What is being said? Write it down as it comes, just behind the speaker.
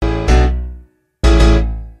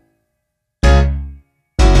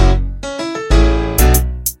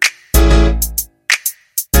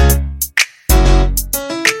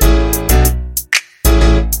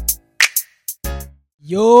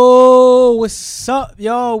Yo, what's up,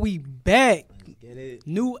 y'all? We back. Get it.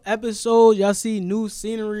 New episode. Y'all see new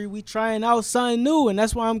scenery. We trying out something new, and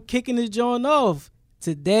that's why I'm kicking this joint off.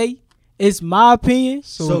 Today, it's my opinion.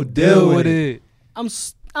 So deal with it. I'm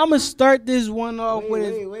gonna start this one off with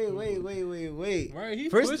it. Wait. Right, he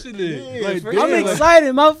First- pushing it. yeah, Like, first- damn, I'm like-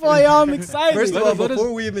 excited. My fault, y'all. I'm excited. First of all, let us-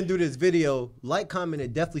 before we even do this video, like, comment,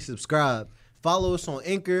 and definitely subscribe. Follow us on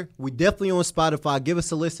Anchor. We definitely on Spotify. Give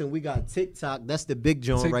us a listen. We got TikTok. That's the big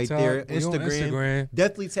joint right there. we on Instagram.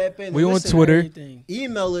 Definitely tap in. We and on listen. Twitter. Everything.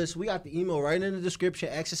 Email us. We got the email right in the description.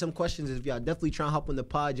 Ask us some questions if y'all definitely trying to hop on the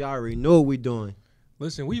pod. Y'all already know what we doing.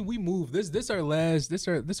 Listen, we moved. This our last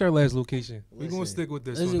location. We gonna Listen. stick with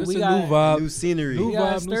this Listen, one. This we a got new vibe, New scenery. new We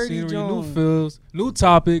got vibe, new Sturdy scenery, Jones. new feels, new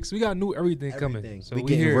topics. We got new everything coming. Everything. So we we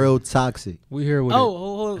getting here. real toxic. We here with it.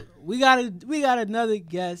 Hold. We got another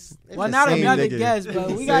guest. It's Well, the not same another nigga. guest, but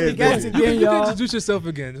we It's got the the same guest nigga. again, You can y'all. introduce yourself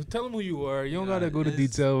again. Tell them who you are. You don't gotta go to it's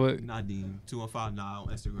detail, but Nadim 215 now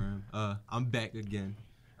on Instagram. I'm back again.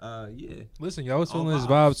 Yeah. listen, y'all was All feeling his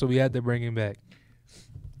vibes. vibe, so we had to bring him back.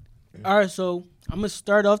 All right, so I'm gonna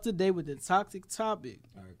start off today with the toxic topic.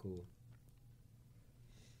 All right, cool.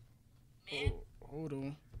 Man Hold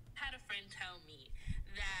on. had a friend tell me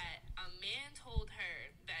that a man told her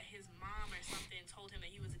that his mom or something told him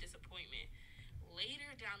that he was a disappointment.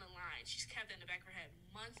 Later down the line, she's kept that in the back of her head.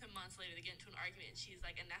 Months and months later, they get into an argument, and she's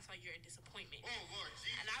like, and that's why you're a disappointment.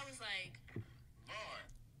 And I was like,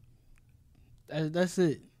 That's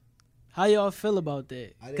it. How y'all feel about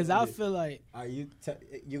that? I Because didn't I get- feel like Are you?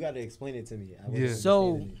 You got to explain it to me. I wasn't Yeah.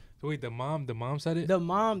 So- understanding it. So wait, the mom said it. the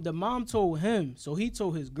mom told him, so he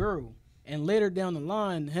told his girl. And later down the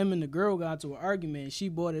line, him and the girl got into an argument, and she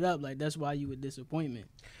brought it up like, that's why you a disappointment.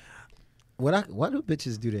 Why do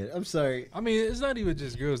bitches do that? I'm sorry. I mean, it's not even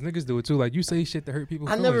just girls. Niggas do it too. Like, you say shit to hurt people.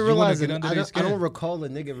 I never realized it. Under I their don't skin. recall a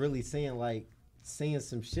nigga really saying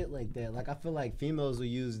some shit like that. Like, I feel like females will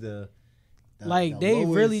use the Like, they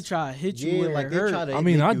lowest- really try to hit you Yeah, where like it they hurt. try to. I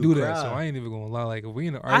mean, make I you do that, cry. so I ain't even gonna lie. Like, if we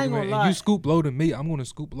in an I ain't argument gonna and you lie. scoop low to me, I'm gonna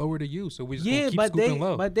scoop lower to you. So we just Yeah, gonna keep but scooping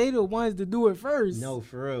low. they the ones to do it first. No,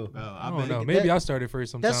 for real. Bro, I I've don't know. been. Maybe that- I started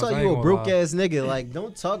first sometimes. That's why I you ain't a gonna broke lie. ass nigga. Like,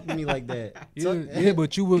 don't talk to me like that. Yeah,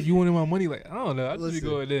 but you wanted my money. Like, I don't know. I just be Listen.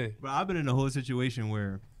 going there. Bro, I've been in a whole situation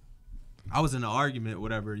where I was in an argument,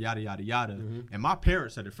 whatever, yada yada yada, and my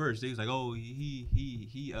parents said it first. They was like, "Oh, he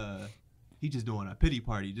just doing a pity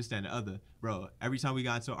party, just that and the other." Bro, every time we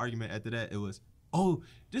got into an argument after that, it was, "Oh,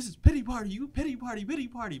 this is pity party. You pity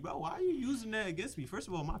party, bro. Why are you using that against me?" First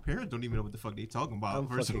of all, my parents don't even know what the fuck they talking about. I'm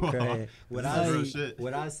First fucking of all, crying. What This I is real say, shit.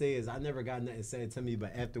 what I say is, I never got nothing said to me,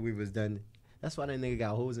 but after we was done, that's why that nigga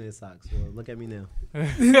got holes in his socks. Well, look at me now,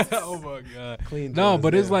 Oh my god. clean. No, toes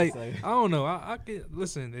but it's now. like I don't know. I can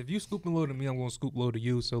listen. If you scooping low to me, I'm gonna scoop low to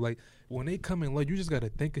you. So like when they come in low, you just gotta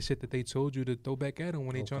think of shit that they told you to throw back at them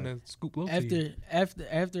when they trying to scoop low to you.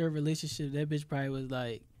 After a relationship, that bitch probably was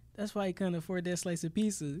like, that's why he couldn't afford that slice of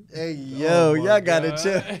pizza. Hey, Oh yo, my y'all gotta God.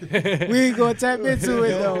 chill. We ain't gonna tap into it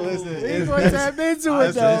though. Listen, We it's- ain't gonna tap into it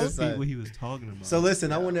it's- though. it's- See what he was talking about. So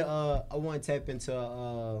listen, I want to tap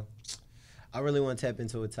into I really want to tap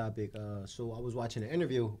into a topic. So I was watching an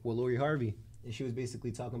interview with Lori Harvey, and she was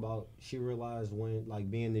basically talking about she realized when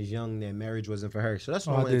like being this young that marriage wasn't for her. So that's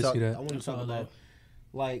what Oh, I I want to did talk. see that. I want I to saw talk that. about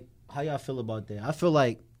like how y'all feel about that. I feel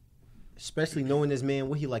like, especially knowing this man,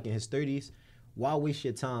 what he like in his 30s, why waste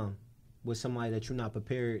your time with somebody that you're not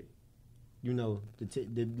prepared, you know, to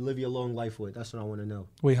live your long life with? That's what I want to know.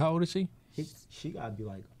 Wait, how old is she? She gotta be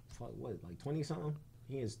like, fuck, what, like 20 something?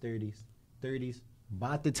 He in his 30s,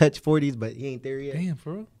 about to touch 40s, but he ain't there yet. Damn,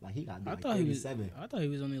 for real? Like he gotta be I like thought he was. 37. I thought he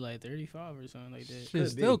was only like 35 or something like that. Shit, Could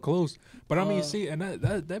still be. close. But I mean, Uh, see, and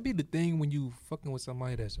that be the thing when you fucking with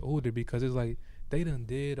somebody that's older because it's like they done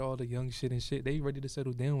did all the young shit and shit. They ready to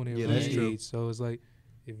settle down when they're Yeah, around that's that true. age. So it's like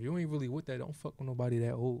if you ain't really with that, don't fuck with nobody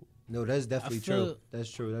that old. No, that's definitely true. feel- That's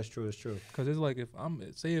true. That's true. It's true. Cause it's like if I'm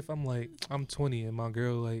like I'm 20 and my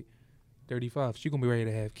girl like 35, she gonna be ready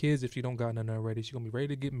to have kids if she don't got nothing already. She gonna be ready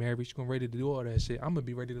to get married. She gonna be ready to do all that shit. I'm gonna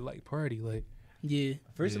be ready to like party. Like Yeah.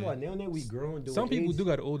 First of Yeah. all, now that we grown, doing some people age, do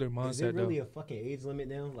got an older Is mindset there really though. a fucking age limit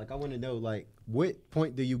now? Like, I want to know, like, what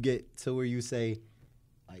point do you get to where you say,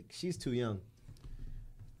 like, she's too young?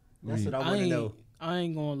 That's what I want to know. I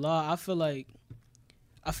ain't gonna lie. I feel like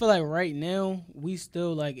right now we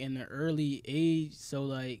still like in the early age. So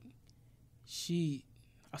like,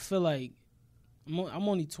 I feel like I'm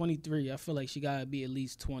only 23. I feel like she gotta be at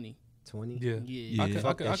least 20. 20. Yeah. Yeah. I could,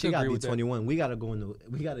 Fuck that. She agree gotta be with that. 21. We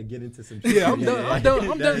gotta get into some shit. Yeah, I'm done. I'm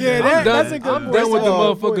done. I'm done. Yeah, I'm that's done. a good I'm point. done with the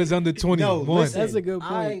Oh, motherfuckers under 21. listen, That's a good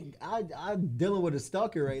point. I'm dealing with a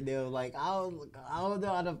stalker right now. Like I don't know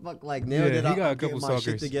how to fuck. Like now Yeah, that he got a I'm couple getting my shit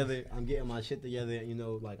stalkers. together, I'm getting my shit together. You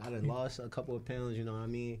know, like I done lost a couple of pounds. You know what I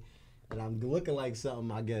mean? And I'm looking like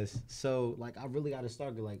something, I guess. So like I really got a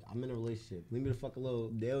stalker. Like I'm in a relationship. Leave me the fuck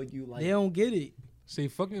alone. You like. They don't get it. See,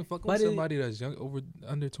 fucking But with somebody that's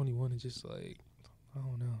under 21 is just like, I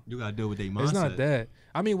don't know. You gotta deal with their mindset. It's not that.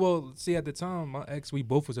 I mean, well, see, at the time, my ex, we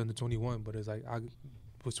both was under 21, but it's like I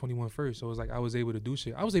was 21 first, so it was like I was able to do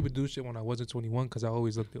shit. I was able to do shit when I wasn't 21 because I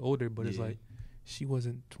always looked older, but it's Yeah. like she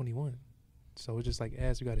wasn't 21. So it's just like,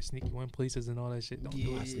 we got to sneak you in places and all that shit. Don't do I'm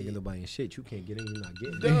it. not sneaking nobody in shit. You can't get in. You're not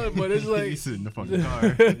getting in. Done, but it's You like, sit in the fucking car.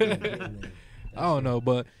 You're not getting in. I don't know,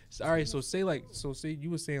 but all right. So say you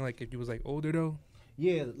were saying like if you was like older though.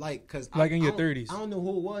 Yeah, like, cause Like in your I don't- 30s. I don't know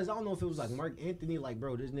who it was. I don't know if it was like Mark Anthony. Like,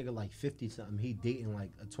 bro, this nigga like 50 something. He dating like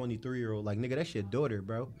a 23-year-old. Like, nigga, that's your daughter,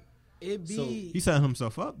 bro. It be So, He setting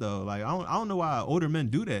himself up though. Like I don't know why older men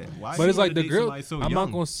do that. Why? But you it's like wanna the date girl. somebody so I'm young?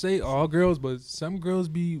 not gonna say all girls, but some girls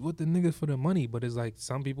be with the niggas for the money. But it's like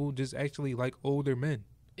some people just actually like older men.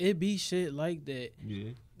 it be shit like that.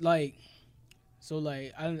 Yeah. Like, so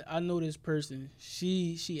like I know this person.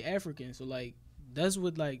 She African. So like that's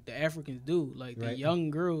what like the Africans do. Like the Right. young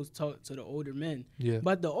girls talk to the older men. Yeah.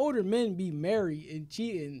 But the older men be married and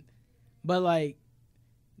cheating. But like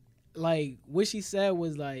what she said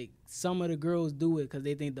was like some of the girls do it because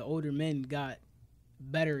they think the older men got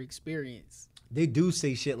better experience. they do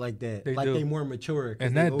say shit like that. They like, do. they more mature. 'cause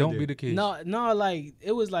And they that don't older. be the case. No, like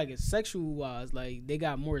it was like a sexual wise. Like they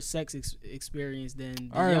got more sex experience than the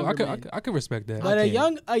All right, younger men. I could respect that. But I a can't.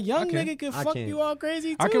 young I can't. nigga can I fuck can't. you all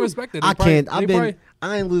crazy too. I can respect it. I can't. They probably-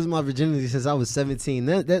 I ain't lose my virginity since I was 17.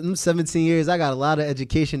 Them 17 years, I got a lot of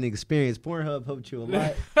education and experience. Pornhub helped you a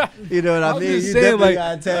lot. You know what I I'm mean? just You saying, definitely like,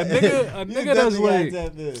 gotta tap a nigga you that's definitely gotta like-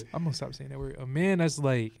 tap in. I'm gonna stop saying that word. A man that's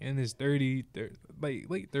like in his 30, like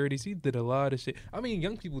late 30s, he did a lot of shit. I mean,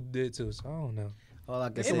 young people did too, so I don't know. All I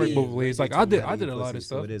can It say work is both ways. Like, I did a lot of pussy,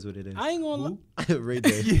 so stuff. it is what it is. I ain't gonna lie. right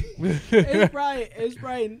there.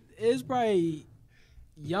 It's probably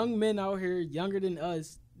young men out here younger than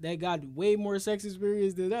us that got way more sex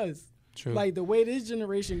experience than us. True. Like the way this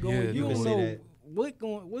generation going, Yeah, you you don't can say know that.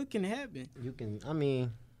 what can happen. You can. I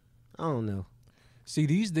mean, I don't know. See,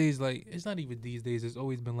 these days, like, it's not even these days. It's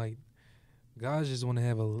always been like, guys just want to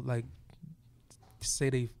have say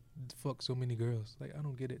they fuck so many girls. Like, I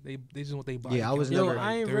don't get it. They just want they body. Yeah, I was count. Yo, never-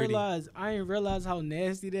 I ain't 30. realize how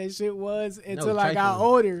nasty that shit was until I got trifling.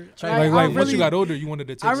 older. Like, I once really- you got older, you wanted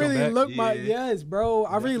to take I some really back. look my Yeah. yes, bro. I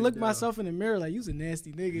really Definitely look do. myself in the mirror like you's a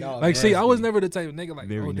nasty nigga. No, Like, see, I was nasty. never the type of nigga like,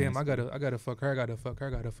 Very oh damn, I nasty. gotta fuck her, I gotta fuck her,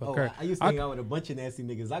 I gotta fuck Oh, her. I used to hang out with a bunch of nasty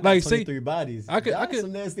niggas. I got Like, see, 23 bodies. I could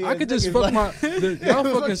Some nasty I ass could just niggas, fuck like- my y'all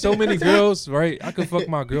fucking so many girls, right? I could fuck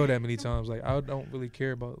my girl that many times. Like, I don't really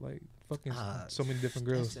care about like fucking so many different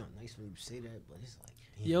That girls. sound nice when you say that, but it's like,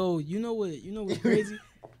 damn. Yo, you know what's crazy?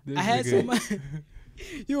 This I had nigga- somebody.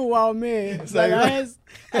 You a wild man. Like I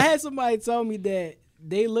had somebody tell me that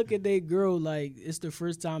they look at their girl like it's the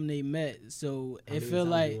first time they met, so How it many feel times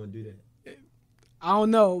like you wanna do that? I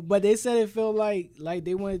don't know, but they said it felt like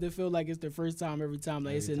they wanted to feel like it's the first time every time,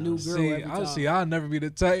 like it's a Every new time. girl See, every time. I'll never be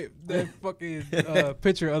the type that fucking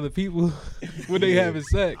picture other people when they having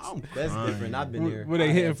sex. That's different. I've been there. When they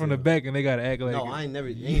I hitting had from to. the back and they gotta act like No, I ain't never.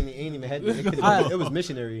 Ain't even had. It was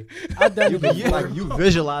missionary. I done You it could, before. like you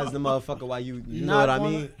visualize the motherfucker while you know what I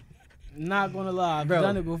mean. Not gonna lie, I've Bro.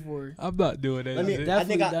 done it before. I'm not doing that. I mean, shit.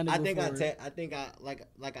 Definitely I done it think before.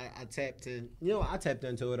 I tapped in. You know, I tapped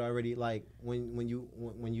into it already. Like when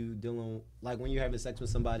you dealing, like when you're having sex with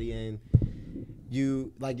somebody and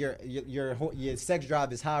you like your sex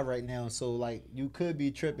drive is high right now. So like you could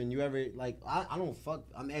be tripping. You ever like I don't fuck.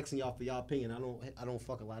 I'm asking y'all for y'all opinion. I don't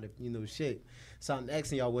fuck a lot of shit. So I'm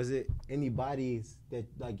asking y'all, was it any bodies that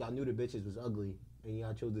like y'all knew the bitches was ugly and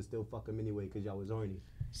y'all chose to still fuck them anyway because y'all was horny?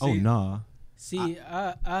 Oh nah. See,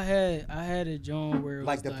 I had a joint where it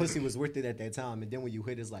Like was the pussy was worth it at that time, and then when you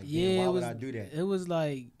hit, it's like, yeah, damn, why it would was, I do that? It was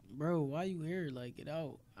like, bro, why you here? Like, get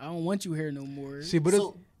out. I don't want you here no more. See, but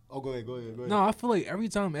So, go ahead. no, I feel like every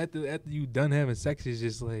time after you done having sex, it's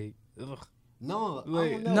just like, ugh. No, Like-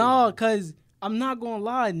 I don't know. No, cause I'm not gonna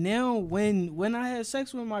lie. Now, when I had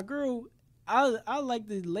sex with my girl, I like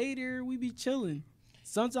the later we be chilling.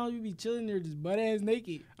 Sometimes we be chilling there just butt ass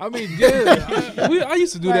naked. I mean, yeah, I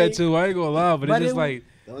used to do that Like- too. I ain't gonna lie, but it's But just it- like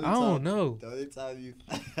I don't know. The only time you,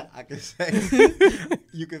 I can say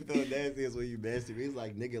you can feel nasty is when you masturbate. It's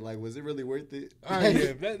like, nigga, like, was it really worth it?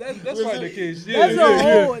 Yeah, that's Was probably it- the case. That's Yeah, a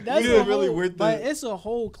whole. yeah. That's Yeah, a really whole. worth But it. it's a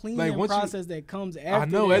whole cleaning Like, once you- process that comes after. I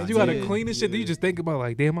know. that. After you gotta Yeah, clean this shit, then you yeah. just think about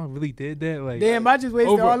like, damn, I really did that. Like, Damn, I just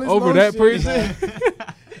wasted all this over that lotion. person.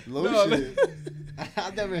 Lotion.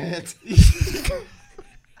 I never had to.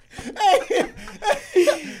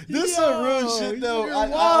 This some real Yo, shit though. you're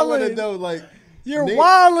I want to wildin'. know, like, You're Nate,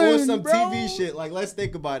 wildin', on some bro. TV shit. Like, let's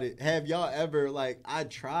think about it. Have y'all ever like?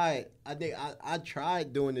 I think I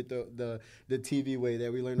tried doing it the TV way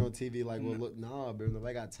that we learned on TV. Like, well, look, nah, bro. If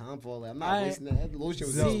I got time for all that, I'm not wasting that. That lotion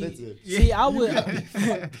was expensive. See, I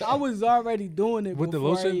was already doing it With the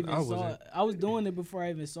before lotion? I even I saw wasn't. it. I was doing it before I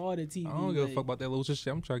even saw the TV. I don't give a like, fuck about that lotion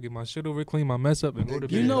shit. I'm trying to get my shit over, clean my mess up, and go to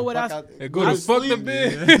bed. You know what And go to fuck the sleep.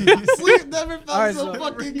 bed. Sleep never felt Alright, so so-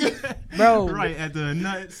 fucking good. bro. Right at the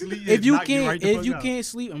nut sleep. If you knock can't, right the if fuck you out. can't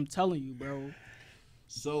sleep, I'm telling you, bro.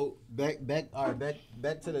 So back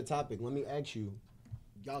to the topic. Let me ask you,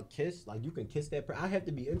 y'all kiss? Like, you can kiss that person? I have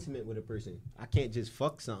to be intimate with a person. I can't just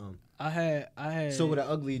fuck something. I had. So with an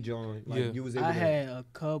ugly John, like, Yeah. you was able I to. had a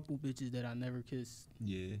couple bitches that I never kissed.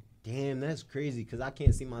 Yeah, Damn, that's crazy. Cause I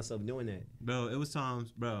can't see myself doing that. bro. It was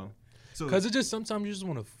times, bro. So Cause it just sometimes you just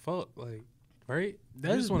want to fuck, like, right? You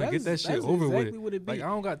That's- just want to get that that's- shit that's over exactly with. what it be. Like, I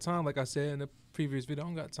don't got time. Like I said in the previous video, I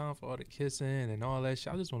don't got time for all the kissing and all that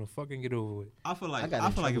shit. I just want to fucking get over with. I feel I like got I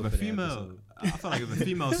in feel like if trouble a for that female, episode. I feel like if a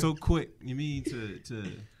female so quick, you mean to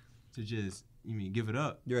just give it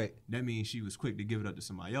up. You're right. That means she was quick to give it up to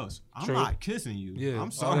somebody else. I'm True. not kissing you. Yeah, I'm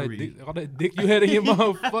All sorry. that dick you had in your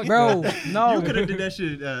mouth, fuck Bro, that. no. You could have did that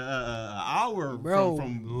shit an hour Bro,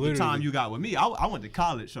 from the literally. time you got with me. I went to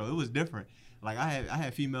college, so it was different. Like I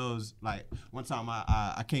had females. Like one time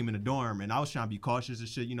I came in the dorm and I was trying to be cautious and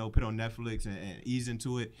shit. Put on Netflix and ease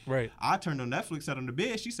into it. Right. I turned on Netflix, sat on the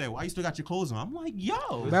bed. She said, "Why you still got your clothes on?" I'm like,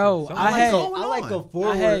 "Yo, Bro, Something I like had going I like on? a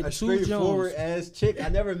forward, had a two straightforward Jones. ass chick. I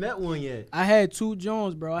never met one yet. I had two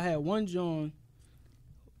Jones, bro. I had one John.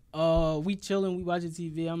 We chilling, we watching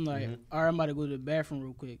TV. I'm like, all right, I'm about to go to the bathroom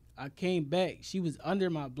real quick. I came back. She was under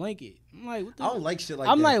my blanket. I'm like, what the? I don't like shit like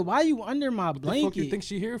I'm that. like, why you under my The blanket? fuck you think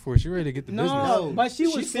she here for? She ready to get the business. No, but she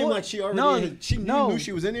was seemed full- like she already. No, she no. knew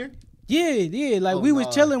she was in there. Yeah. Like Oh, we was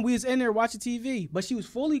nah. chilling, we was in there watching TV, but she was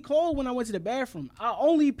fully clothed when I went to the bathroom. I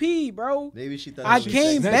only peed, bro. Maybe she thought I she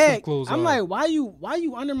came snatched them back. clothes I'm off. like, why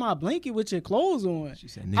you under my blanket with your clothes on? She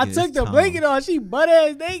said, I "Nigga, took it's the time." blanket off. She butt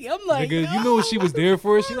ass naked. I'm like, Nigga, you know what she was there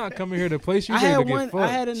for? She not coming here to play. She I ready had to get one. fucked. I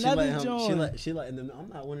had She another let him. John. She let them. I'm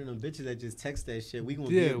not one of them bitches that just text that shit. We gonna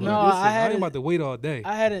Yeah, get No, listen, I had ain't it- about to wait all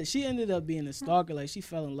day. She ended up being a stalker. Like she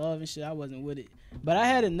fell in love and shit. I wasn't with it. But I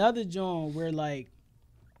had another John where like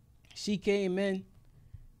she came in.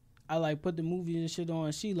 I like put the movie and shit on.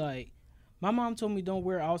 She like, my mom told me don't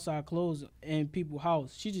wear outside clothes in people's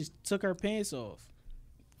house. She just took her pants off.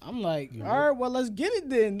 I'm like, all right, well let's get it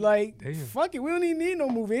then. Like, Damn. fuck it, we don't even need no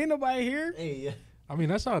movie. Ain't nobody here. Hey, yeah. I mean,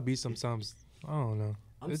 that's how it be sometimes. I don't know.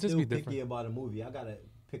 I'm It still just be picky different. about a movie. I gotta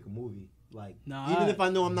pick a movie. Like, Nah, even if I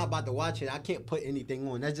know I'm not about to watch it, I can't put anything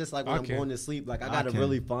on. That's just like when I I'm can. going to sleep. Like, I I gotta can.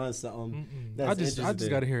 really find something. I That's just interesting.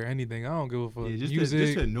 gotta hear anything. I don't give a fuck. Yeah, just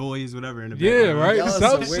Music. put noise, whatever in the Yeah, background. right. Y'all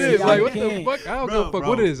Some some weird shit. Like y'all what the can't. fuck? I don't Bro, give a fuck bro,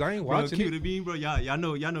 what it is. I ain't Bro, watching keep it. it being, bro. Y'all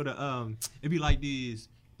know the it be like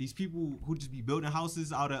these people who just be building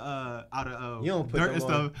houses out of You don't put dirt and them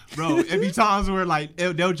on. stuff, bro. It be times where like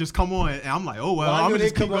they'll just come on, and I'm like, oh well, Well, I I'm know gonna they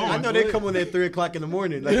just keep come on. going. I know they come on at 3:00 in the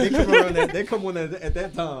morning. Like they come around. They come on at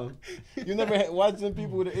that time. You never watched them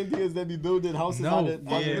people with the Indians that be building houses out No,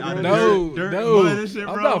 of Yeah, out of no, dirt, no. mud and shit,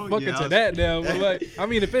 I'm bro. not fucking Yeah, I to was- that now. But like, I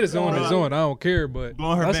mean, if it is on, it's on. I don't care. But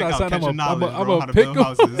Blowing her that's back not out, something catching I'm knowledge, bro, how gonna to pick build on.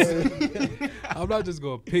 houses. I'm not just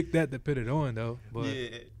gonna pick that to put it on though. But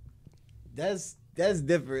Yeah. That's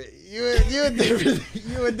different. You a different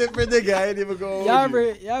you a different nigga. I ain't even going.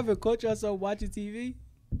 y'all ever caught yourself watching TV?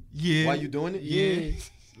 Yeah. Why you doing it? Yeah.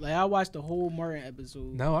 Like I watched the whole Martin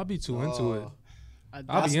episode. no, I'll be too into it. I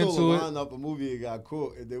I'll I be stole into a it. line up a movie and got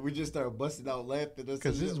caught, and then we just started busting out laughing.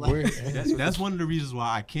 Cause this is like, weird. That's one of the reasons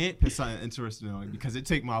why I can't put something interesting on because it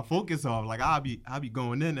take my focus off. Like I'll be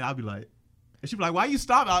going in and I'll be like, and she be like, "Why you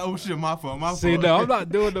stop?" Oh shit, my fault, my See, fault. no, I'm not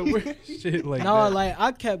doing the weird shit like No, that. like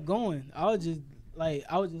I kept going. I was just like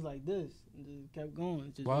this, and just kept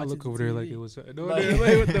going. Just Why I watching look the over there TV. like it was? No, Like-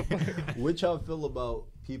 like, what the fuck? What y'all feel about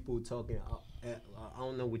people talking? I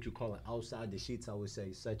don't know what you call it, outside the sheets. I would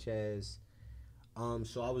say, such as,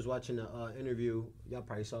 so I was watching an interview. Y'all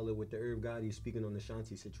probably saw it with the Irv Gotti speaking on the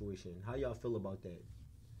Shanti situation. How y'all feel about that?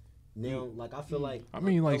 Now, like I feel like I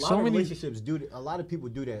mean, like a lot so of many relationships do. A lot of people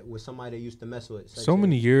do that with somebody they used to mess with. such so as-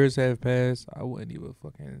 many years have passed. I wouldn't even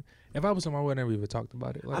fucking. If I was someone, I would never even talked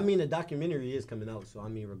about it. Like, I mean, the documentary is coming out, so I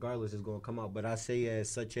mean, regardless, it's gonna come out. But I say as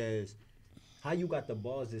such as how you got the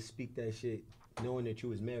balls to speak that shit, knowing that you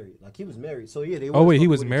was married. Like he was married, so yeah. They oh wait, he fucking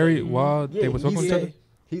was with each married other. while Yeah, they was fucking he each other. said,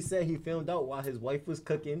 he said he found out while his wife was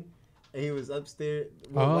cooking, and he was upstairs.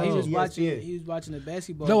 Oh. He was watching watching. ESPN. He was watching the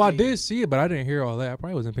basketball. No, I game. did see it, but I didn't hear all that. I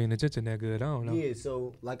probably wasn't paying attention that good. I don't know. Yeah,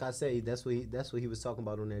 so like I say, that's what he was talking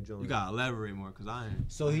about on that joint. You gotta elaborate more, cause I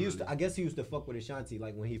ain't. So he used to, I guess he used to fuck with Ashanti,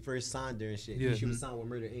 like when he first signed her and shit. Yeah. She was signed with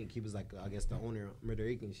Murder Inc. He was like, I guess the owner of Murder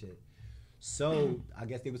Inc. and shit. So I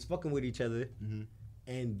guess they was fucking with each other,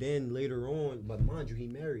 and then later on, but mind you, he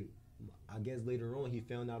married. I guess later on he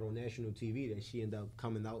found out on national TV that she ended up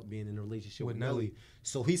coming out being in a relationship with Nelly.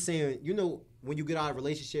 So he's saying, you know, when you get out of a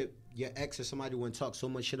relationship, your ex or somebody wouldn't talk so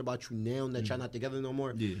much shit about you now that y'all not together no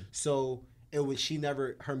more. Yeah. So it was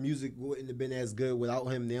her music wouldn't have been as good without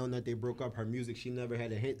him. Now that they broke up, her music she never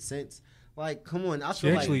had a hit since. Like, come on, I She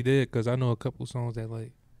feel actually like did, because I know a couple songs that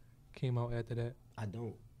like came out after that. I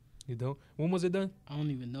don't. You don't? When was it done? I don't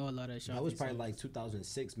even know a lot of that. That was probably like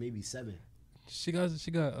 2006, maybe 7. She got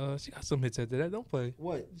some hits after that. Don't play.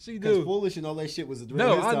 What? She Because do. Foolish and all that shit was.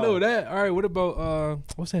 No, his I song. know that. All right, what about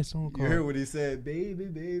what's that song You called? heard what he said, baby,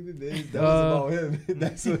 baby, baby. That was about him.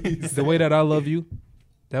 That's what he said. The Way That I Love You.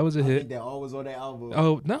 That was a I hit. think that all was on that album.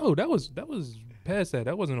 Oh no, that was past that.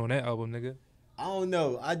 That wasn't on that album, nigga. I don't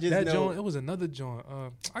know. I just That know. joint, it was another joint.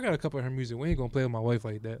 I got a couple of her music. We ain't gonna play with my wife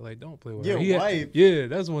like that. Like, don't play with Your her. He had- wife? yeah,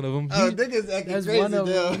 that's one of them. Oh, niggas acting That's crazy one of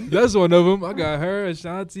now. them. That's one of them. I got her,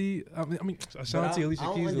 Ashanti. I mean But Ashanti,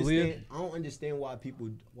 Alicia Keys, Aaliyah. I don't understand why people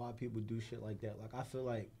do shit like that. Like I feel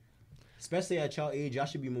like, especially at y'all age, y'all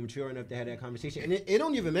should be more mature enough to have that conversation. And it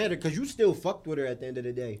don't even matter because you still fucked with her at the end of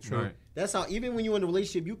the day. Right. That's how. Even when you're in a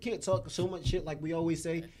relationship, you can't talk so much shit. Like we always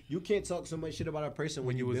say, you can't talk so much shit about a person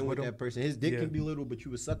when you you've was been with with him. that person. His dick Yeah. can be little, but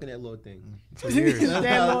you was sucking that little thing. For years.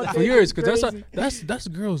 That little For thing years, is because crazy. that's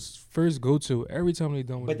girls' first go to every time they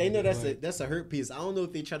done with. But they know nigga, that's a hurt piece. I don't know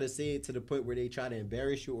if they try to say it to the point where they try to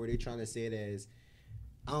embarrass you or they trying to say it as,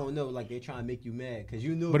 I don't know, like they trying to make you mad because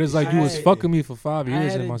you know. But it's like you was fucking me for 5 I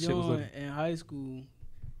years had and a my shit was joint like, in high school.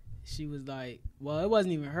 She was like, well, it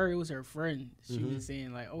wasn't even her. It was her friend. She was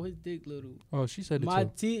saying like, oh, his dick little. oh, she said it My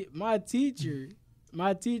too. my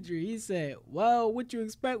teacher, he said, well, what you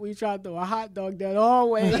expect when you try to throw a hot dog down the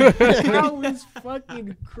hallway? I was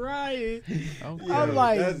fucking crying. Okay. I'm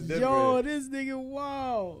like, that's yo, different. this nigga,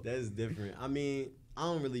 wow. That's different. I mean, I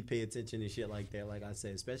don't really pay attention to shit like that. Like I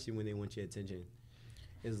said, especially when they want your attention.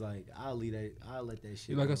 It's like I'll let that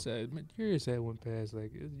shit. Like go. I said, man, years had went past.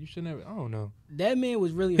 Like you should never. I don't know. That man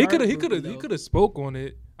was really He could heartbroken, have spoke on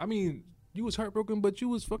it. I mean, you was heartbroken, but you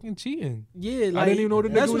was fucking cheating. Yeah, like, I didn't even know the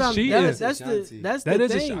that's nigga what was I'm- cheating. That's Ashanti. that's That the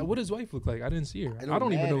is a thing. shot. What his wife look like? I didn't see her. It I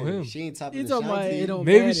don't even know matter. him. She ain't topping You the talking about Ashanti. it don't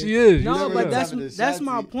Maybe matter. she is. You No, never but know. that's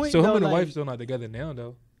my Ashanti. point. So him though, and the like, wife still not together now,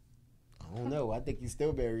 though. I don't know. I think he's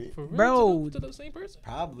still married. For real? Bro. to the same person.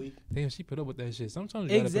 Probably. Damn, she put up with that shit. Sometimes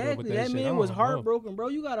you gotta put up with Exactly. that That shit. I man was don't know. heartbroken, bro.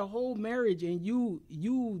 You got a whole marriage and you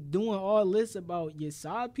doing all this about your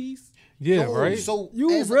side piece. Yeah, No, right. So You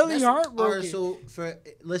as really that's- heartbroken. All right, so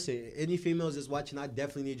listen, any females that's watching, I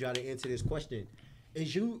definitely need y'all to answer this question.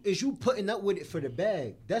 Is you putting up with it for the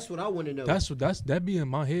bag? That's what I want to know. That be in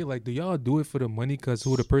my head. Like, do y'all do it for the money? Cause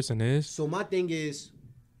who the person is? So my thing is,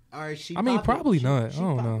 all right, I mean, probably not. I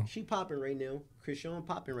don't pop- know. She popping right now. Krishan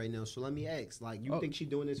popping right now. So let me ask, like, you Oh. think she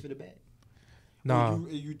doing this for the bag? Nah, Or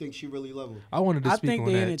you think she really love him? I wanted to I speak think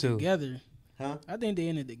on they in that it too. together. Huh? I think they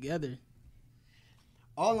in it together.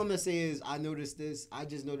 All I'm gonna say is I noticed this. I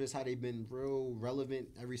just noticed how they've been real relevant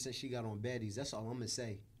ever since she got on Baddies. That's all I'm gonna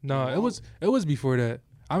say. No, it was before that.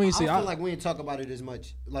 I mean, see, I feel like we didn't talk about it as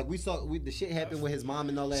much. Like we saw, the shit happened with his mom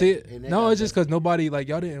and all that. see, and that no, got it's just done. because nobody like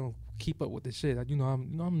y'all didn't keep up with the shit. Like,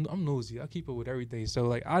 I'm nosy. I keep up with everything. So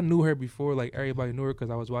like, I knew her before. Like everybody knew her because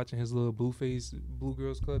I was watching his little Blue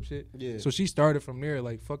Girls Club shit. Yeah. So she started from there.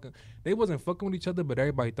 Like fucking, they wasn't fucking with each other, but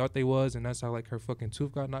everybody thought they was, and that's how like her fucking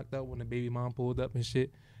tooth got knocked out when the baby mom pulled up and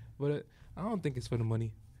shit. But I don't think it's for the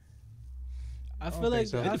money. I don't feel like think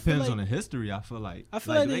so. It I depends feel like on the history. I feel like. I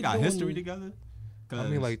feel like they they got doing history it. together. I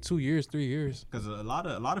mean, like 2 years, 3 years. Because a lot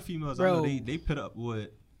of females, I Bro. know they put up with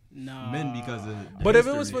nah. men because of. The But if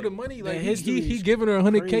it history. was for the money, like The he history is giving her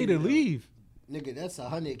 $100K crazy, to though. leave. Nigga, that's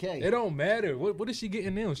 $100K. It don't matter. What is she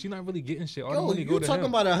getting now? She not really getting shit. All the Yo, money you go to talking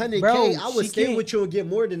him. about $100K? Bro, I would she stay can't- with you and get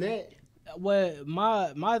more than that. What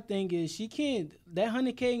my thing is, she can't. That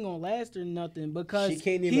 $100K ain't gonna last her nothing because She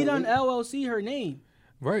can't he even done link- LLC her name.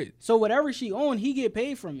 Right. So whatever she own, he get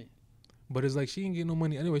paid from it. But it's like she ain't getting no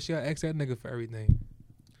money anyway. She got to ask that nigga for everything.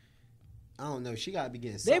 I don't know. She gotta be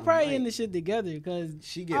getting. They probably right. in the shit together because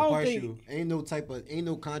She get partial. Ain't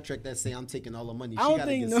no contract that say I'm taking all the money. I She don't gotta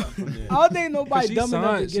think get something from there. I don't think nobody She dumb enough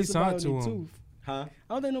to signed- get she somebody on signed their to him. tooth. Huh?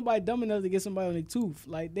 I don't think nobody dumb enough to get somebody on their tooth.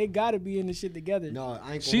 Like they gotta be in the shit together. No,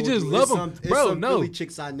 I ain't. She gonna hold just you. love It's him. some, it's Bro, some no. Philly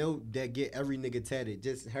chicks I know that get every nigga tatted.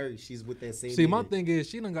 Just her. She's with that same. See, my nigga. thing is,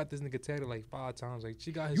 she done got this nigga tatted like 5 times. Like,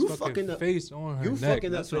 she got his You fucking fucking up- face on her You neck. fucking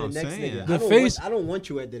up That's for what the I'm next saying. nigga. The I don't face- Want, I don't want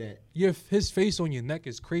you after that. His face on your neck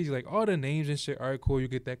is crazy. Like, all the names and shit, all right, cool, you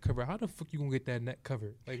get that covered. How the fuck you gonna get that neck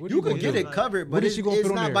covered? Like, what You gonna could get do? it covered, What but is it's, she gonna it's put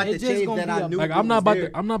on not there? about the It's just change gonna that be I a- knew. Like, it I'm not was about there.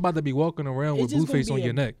 to. I'm not about to be walking around It's with just blue face gonna on be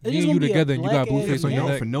your a- neck. it's Me and gonna you be a together, and you got blue black face ass on your neck.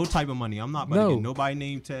 neck. For no type of money. I'm not about to No. get nobody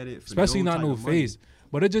name tatted. For Especially no not type no of money. face.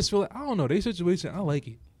 But it just feel like, I don't know. They situation, I like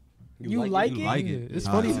it. You like You it? like Yeah, it. it's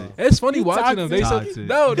Toxic. funny. It's funny You watching them. They toxic. say,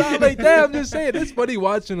 no, not like that. I'm just saying, it's funny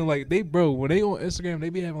watching them. Like they, bro, when they on Instagram, they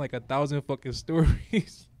be having like 1,000 fucking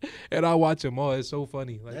stories, and I watch them all. It's so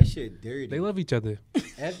funny. Like That shit dirty. they love each other.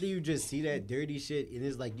 After you just see that dirty shit, and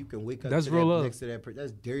it's like you can wake up. That's to real that love. Next to that person.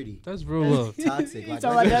 That's dirty. That's real love. That's toxic. You Like,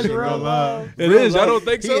 talking about that's shit real love? It Real is. I love. don't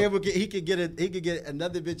think so. He could get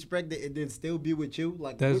another bitch pregnant and then still be with you.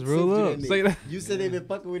 Like That's what real sense do love. that Say make? that. You said they've been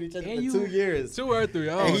fucking with each other And for you- 2 years, 2 or 3.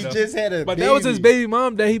 I and don't he know. just had a. But baby. that was his baby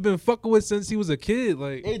mom that he been fucking with since he was a kid.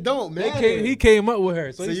 Like It don't they matter. he came up with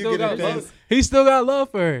her, so, So he you still get a got love. pass. He still got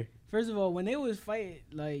love for her. First of all, when they was fighting,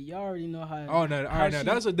 like y'all already know how. Oh no, all how right, now she-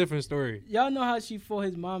 that's a different story. Y'all know how she fought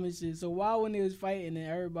his mom and shit. So why when they was fighting and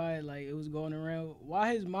everybody like it was going around,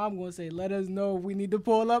 why his mom gonna say, "Let us know if we need to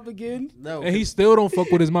pull up again"? No, And he still don't fuck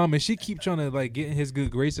with his mom, and she keep trying to like get in his good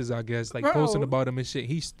graces, I guess, like Bro. posting about him and shit.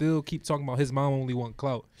 He still keep talking about his mom only want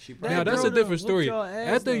clout. She That Now that's girl a different done story. whooped your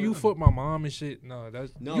ass, After you though. fought my mom and shit, no,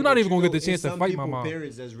 that's No, you're not but even you gonna get know, the chance it's to some fight my people mom.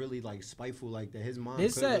 Parents that's really like spiteful like that. His mom They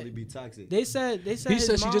could said- really be toxic. They said He his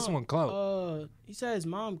said she just mom, want clout. He said his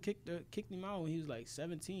mom kicked him out when he was like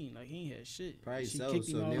 17. Like he ain't had shit. Probably she so, kicked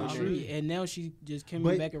so him out now on the she- street, and now she just came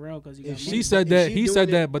But back around because he if got she- money. She said if that she he doing said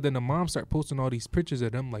it- that, but then the mom start posting all these pictures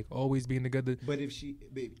of them like always being together. But if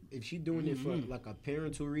she doing it for like a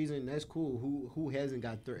parental reason, that's cool. Who hasn't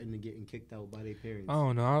got threatened to getting kicked out by their parents? I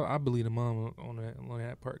don't know. I believe the mom on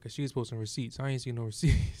that part because she was posting receipts. I ain't seen no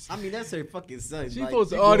receipts. I mean, that's her fucking son. She like,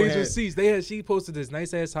 posted you all go these ahead. receipts. She posted this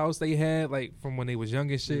nice ass house they had like from when they was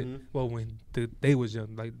young and shit. Mhm. Well, when they was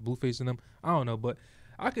young, like Blueface and them. I don't know, but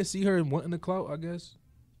I can see her wanting the clout, I guess.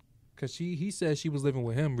 Cause he said she was living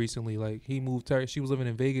with him recently. Like he moved her. She was living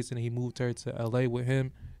in Vegas and he moved her to LA with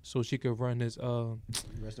him so she could run this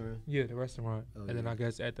Restaurant. the restaurant. Oh, and then yeah. I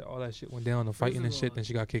guess after all that shit went down, the fighting of and shit, all, then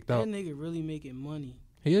she got kicked that out. nigga really making money.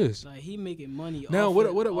 He is. Like he making money. Now, off what-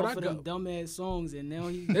 of, what off I of got- them dumbass songs, and now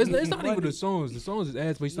he. It's making not even money. the songs. The songs is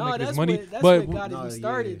ass, but he still No, make his that's money. what but got No, it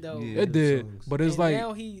started yeah, though. yeah. it did. songs. But it's And like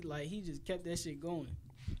now he just kept that shit going.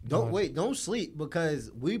 Don't wait. Don't sleep because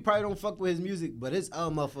we probably don't fuck with his music, but it's all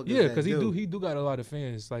motherfuckers. yeah, because because he do got a lot of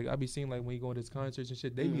fans. Like I be seeing like when he go to his concerts and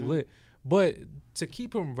shit, they be Mhm. lit. But to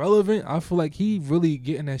keep him relevant, I feel like he really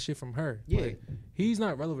getting that shit from her. Yeah. Like, he's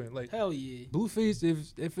not relevant. Like Hell yeah. Blueface,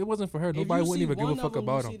 if it wasn't for her, If nobody you wouldn't see even give a one fuck of 'em,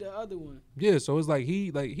 about you him. See the other one. Yeah, so it's like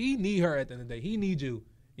he need her at the end of the day. He need you.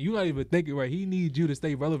 You not even thinking right. He needs you to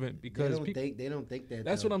stay relevant they because don't think that.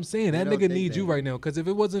 that's though. what I'm saying. They That don't nigga think needs you that. right now. Because if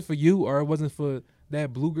it wasn't for you or it wasn't for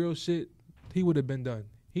that Blue Girl shit, he would have been done.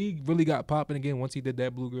 He really got popping again once he did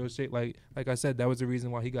that Blue Girl shit. Like I said, that was the reason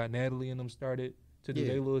why he got Natalie and them started to do Yeah.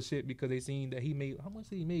 their little shit because they seen that he made how much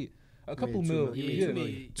did he made? A made couple 2 mil. million. Yeah, He Yeah, made 2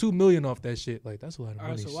 million. 2 million off that shit. Like that's a lot of All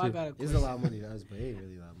money. right, so shit. I got a It's question. a lot of money to us, but it ain't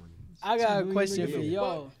really a lot of money. I got a 2 million, question nigga. for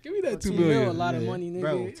y'all. Give me that 2 2 mil, a million. lot of Yeah. money, nigga.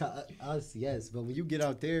 Bro, to us, yes, but when you get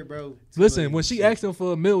out there, bro. 2 Listen, million when is she shit. asked him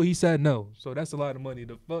for a mil, he said no. So that's a lot of money.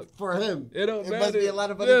 The fuck. for him, It don't matter. must be a lot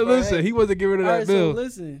of money. Yeah, for listen, him. he wasn't getting rid of All that right, so bill.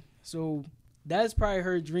 listen. So that's probably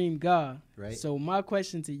her dream guy. Right. So my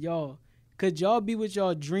question to y'all: could y'all be with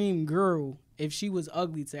y'all dream girl if she was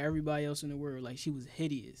ugly to everybody else in the world? Like she was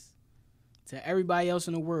hideous to everybody else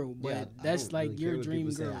in the world, but Yeah, I that's don't like really your care what dream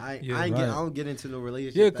people say. girl. I Yeah, I right. don't get into no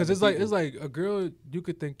relationship. Yeah, because with it's like people. a girl you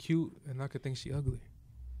could think cute and I could think she ugly.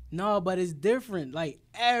 No, but it's different. Like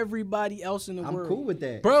everybody else in the I'm world. cool with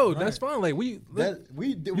that. Bro, Right. that's fine. Like we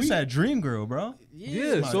You said dream girl, bro.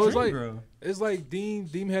 yeah, My so it's dream like girl. it's like Deem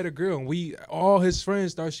had a girl and we all his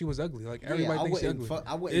friends thought she was ugly. Like Yeah, everybody I thinks she wouldn't ugly.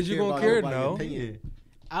 I wouldn't Is you care gonna about care? nobody's No. opinion.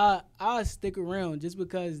 I'll stick around just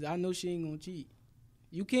because I know she ain't gonna cheat.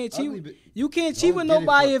 You can't cheat. Ugly, but You can't cheat don't with get it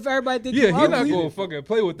nobody fucked- if everybody think Yeah, you he ugly. not gonna fucking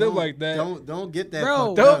play with them like that. Don't get that. Bro,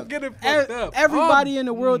 fucked Don't up. get it fucked up. Everybody in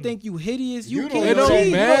the world think you hideous. You, don't can't It don't cheat.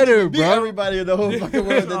 cheat. matter, You don't be bro. Everybody in the whole fucking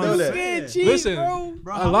world to know You that. can't cheat, Listen, bro.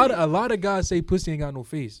 Bro, a lot of guys say pussy ain't got no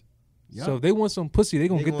face. Yup. So if they want some pussy, they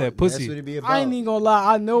gonna get that That's pussy. what it be about. I ain't even gonna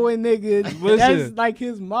lie. I know a nigga. Listen, That's like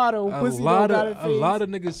his motto. A Pussy lot don't got a of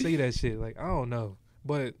face. niggas say that shit. Like I don't know,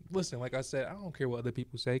 but listen, like I said, I don't care what other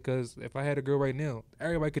people say. Cause if I had a girl right now,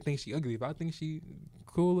 everybody could think she ugly. If I think she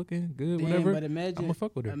cool looking, good, Damn, whatever, but imagine, I'ma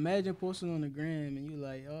fuck with her. Imagine posting on the gram and you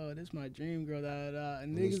like, oh, this my dream girl, da da da.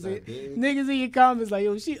 And When you niggas, start dating. niggas in your comments like,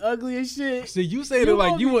 yo, she ugly as shit. See, you say it You like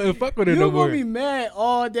gonna you be- wouldn't fuck with her You no gonna more. be mad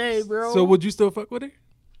all day, bro. So would you still fuck with her?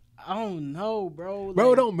 I don't know, bro. Bro, it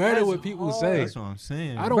Like, don't matter that's what people hard. say. That's what I'm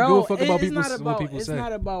saying. I don't Bro, give a fuck it- about it's people. not What about- people it's say.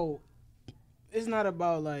 not about. It's not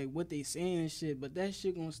about like what they saying and shit, but that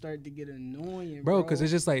shit gonna start to get annoying, Bro, because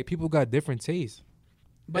it's just like people got different tastes.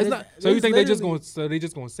 But It's not, so you think they just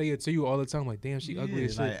gonna say it to you all the time? Like, damn, she ugly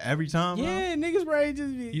as shit. Like every time. bro. Yeah, niggas probably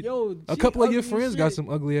just be You- yo. A she couple of your ugly as friends got shit. some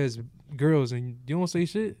ugly ass girls, and you don't say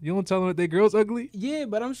shit. You don't tell them that their girls ugly. Yeah,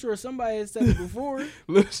 but I'm sure somebody has said it before.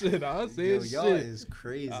 Listen, I'll say Yo, shit. y'all is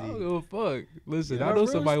crazy. I don't give a fuck. Listen, Yeah, I know real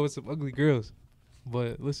somebody with some ugly girls,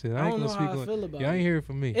 but listen, I I ain't don't gonna know speak how I on. feel about Yeah, I ain't it. hear it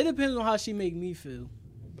from me. It depends on how she make me feel.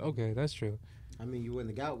 Okay, that's true. I mean, you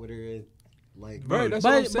wouldn't have got with her, and, like, Right, that's But-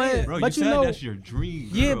 what I'm saying. Bro, But you you said know- that's your dream.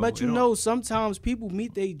 Yeah, girl. but It you don't- know, sometimes people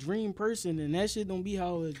meet their dream person, and that shit don't be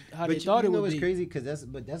how they But thought you it know would it's be. crazy because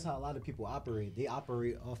that's how a lot of people operate. They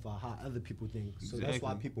operate off of how other people think. So that's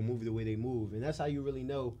why Exactly. people move the way they move, and that's how you really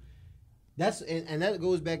know. That's and that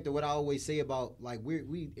goes back to what I always say about like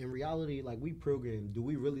we in reality like we program. Do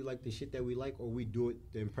we really like the shit that we like, or we do it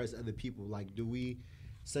to impress other people? Like, do we,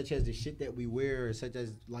 such as the shit that we wear, or such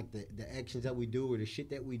as like the actions that we do, or the shit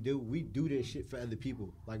that we do this shit for other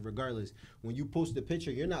people. Like regardless, when you post a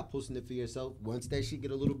picture, you're not posting it for yourself. Once that shit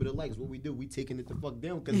get a little bit of likes, what we do, we taking it the fuck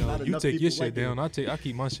down because not You enough take people your shit like it. down. I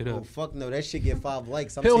keep my shit Oh up. fuck no, that shit get 5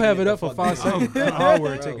 likes. I'm He'll taking have it the up for fuck 5 down. seconds, an hour,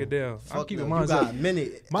 Bro, take it down. I'm fuck keeping no, mine you got up. a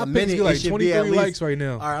minute. My a pics minute, be like it should 23 at least, likes right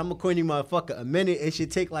now. All right, I'm a corny motherfucker. A minute, it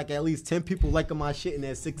should take like at least 10 people liking my shit in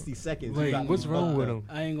that 60 seconds. You got Like, me what's wrong fucked with up.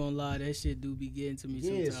 them? I ain't gonna lie, that shit do be getting to me Yeah,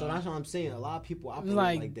 sometimes. so that's what I'm saying. A lot of people operate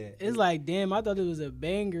like, like that. it's like, damn, I thought it was a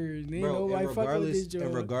banger. Ain't Bro, nobody and fucking with this regardless, and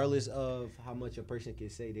joint. regardless of how much a person can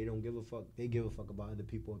say, they don't give a fuck. They give a fuck about other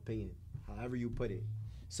people's opinion, however you put it.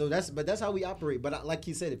 So that's how we operate. But like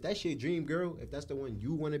he said, if that's your dream girl, if that's the one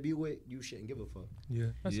you want to be with, you shouldn't give a fuck. Yeah,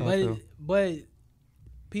 that's Yeah. how I feel. But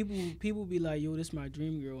people be like, yo, this my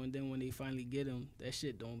dream girl, and then when they finally get them, that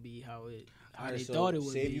shit don't be how they Alright, so thought it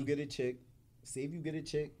would say be. if you get a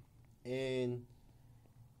chick, and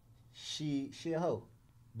she a hoe,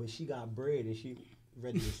 but she got bread and she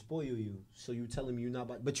ready to spoil you. So you telling me you're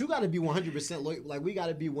not, but you got to be 100% loyal. Like we got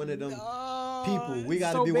to be one of them people. We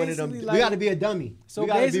got to so be one of them. basically, We like- got to be a dummy. So we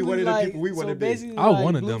got to be basically, one of the like, people we want to so be. basically, I like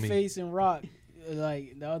want a dummy. Blueface and Rock,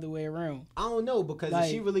 like the other way around. I don't know because like-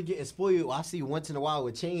 if she really getting spoiled, I see once in a while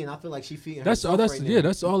with Chain. I feel like she feeding That's all. herself That's right yeah. now.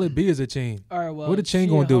 That's all it be is a chain. All right, well, What a chain she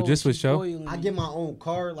gonna do, hoe, just for she show? spoiling I me. get my own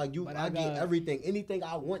car, like you. But I I get got- everything, anything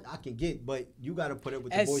I want, I can get. But you got to put up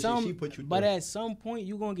with the At bullshit some, she put you through. but at some point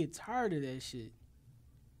you gonna get tired of that shit.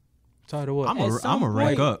 Tired of what? I'm At a some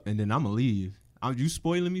rank point- up and then I'm gonna leave. You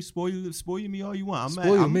spoiling me, spoil me all you want.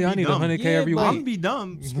 Spoil me. I need 100K Yeah, every but- I'm week. gonna be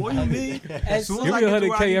dumb. Spoil me. At Soon some- as I Give me get to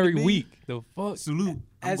where I 100K need to every be, week. The fuck? Salute.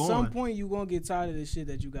 I'm At going. some point you gonna get tired of the shit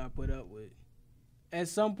that you got put up with. At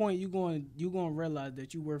some point you gonna realize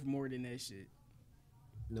that you worth more than that shit.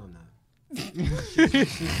 No, I'm not.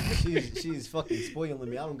 she's fucking spoiling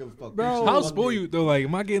me. I don't give a fuck. Bro. She How fucking- spoil you though? Like,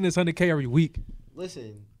 am I getting this 100K every week?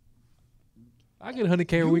 Listen, I get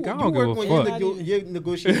 100K every week. I don't work give when a you fuck. you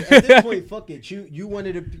negotiate. At this point, fuck it. You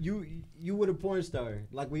wanted a you were a porn star,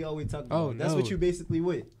 like we always talk about. Oh, That's no. what you basically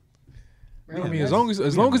with. I mean, Yeah, as long as we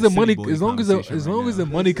the having a money, city boy as long as conversation right the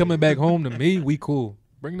now. money coming back home to me, we cool.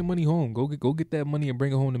 Bring the money home. Go get that money and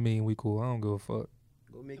bring it home to me, and we cool. I don't give a fuck.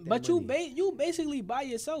 Go make that But money. you basically by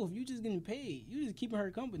yourself. You just getting paid. You just keeping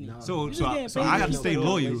her company. No. So You just getting so paid I to gotta do stay it.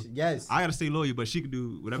 loyal. Yes. I gotta stay loyal, but she can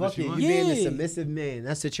do whatever Fuck she it. You wants. being a Yeah. submissive man.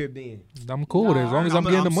 That's what you're being. I'm cool with it as long as I'm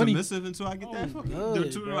getting the money. Submissive until I get that. Oh, fucking, good,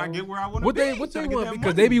 until I bro. get where I want to What be. they till I get want that because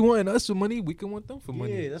money. they be wanting us for money, we can want them for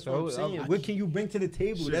money. Yeah, that's what I'm So, saying. What can you bring to the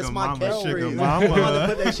table? Sugar That's my mama, sugar catchphrase. mama. I'm about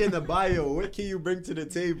to put that shit in the bio. What can you bring to the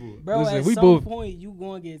table? Bro, Listen, at we some both- point you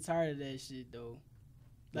gonna get tired of that shit though.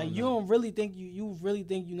 Like No, you no. don't really think you really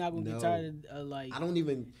think you're not gonna No. get tired of like I don't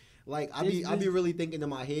even like. I be really thinking in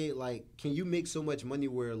my head like, can you make so much money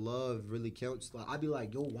where love really counts? Like I be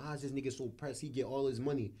like, yo, why is this nigga so pressed? He get all his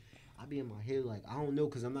money. I be in my head like, I don't know,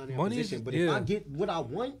 cause I'm not in a Money is- position. But yeah. if I get what I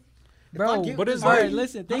want, if Bro, I get but it's what I like- want,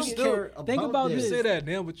 listen, I think- don't care think about you this. say that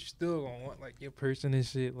now, but you still gonna want like your person and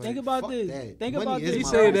shit. Like, think about fuck this. that. Think Money about is this. he my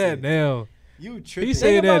say person. that now. You tripping.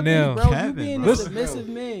 say Think that about now. this, bro. Kevin, You being bro. a submissive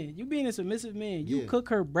man. You being a submissive man. You Yeah. cook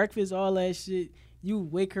her breakfast, all that shit. You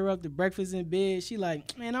wake her up to breakfast in bed. She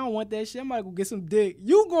like, man, I don't want that shit. I'm about to go get some dick.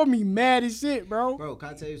 You gonna be mad as shit, bro. Bro, can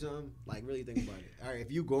I tell you something? Like, really think about it. All right,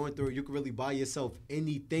 if you going through it, you can really buy yourself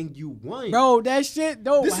anything you want. Bro, that shit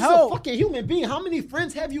don't This help. is a fucking human being. How many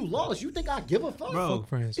friends have you lost? You think I give a fuck? Bro, Fuck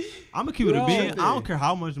friends. I'm gonna keep it a Bro. bean. I don't care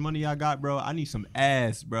how much money I got, bro. I need some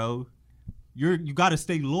ass, bro. You gotta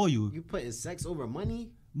stay loyal, You putting sex over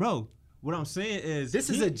money? bro. What I'm saying is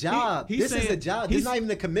This is a job. This is a job. This is not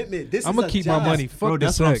even a commitment. This I'm is gonna a keep job. my money. Fuck Bro, the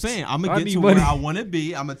that's what I'm sex. saying. I'm I gonna get need to money. where I want to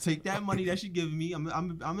be. I'm gonna take that money that she giving me. I'm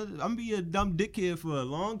gonna be a dumb dickhead for a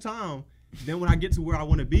long time. Then when I get to where I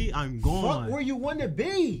want to be, I'm gone. Fuck where you want to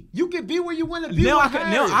be. You can be where you want to be. Now with her.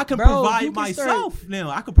 I can Bro, provide you can myself. Now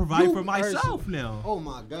I can provide You- for myself. Now Oh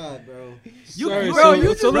my god, bro. Sorry, you- so- bro,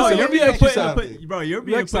 you so bro, listen, you're let me being ask you put in a something. bro, you're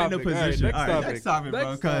being Next put in a topic. All right, position. next All right, topic. next topic, bro.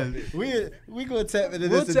 Next Cause topic. We gonna tap into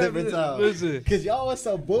We'll this a tap different into- time. listen. Cause y'all want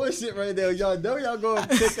some bullshit right now. Y'all know y'all gonna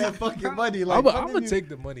take that fucking money. Like I'm what gonna did take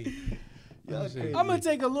the money. Y'all Listen. crazy. I'm gonna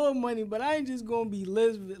take a little money, but I ain't just gonna be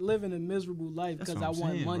living a miserable life That's because what I I'm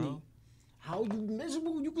want saying, money. bro. How you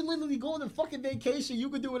miserable? You can literally go on a fucking vacation. You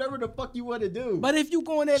can do whatever the fuck you want to do. But if you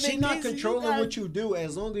go on that she vacation, not controlling gotta- what you do.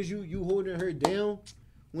 As long as you holding her down,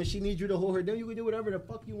 when she needs you to hold her down, you can do whatever the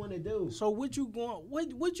fuck you want to do. So what you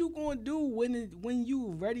going to do when you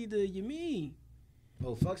ready to? You mean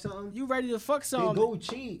Oh fuck something. you ready to fuck Then something? go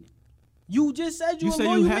cheat. You just said you You a said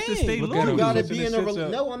loyal you have to man. stay Look at loyal. him. You gotta Listen be in to a shit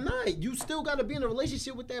up. no. I'm not. You still gotta be in a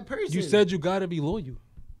relationship with that person. You said you gotta be loyal.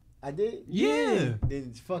 I did. Yeah.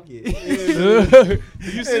 Then fuck it.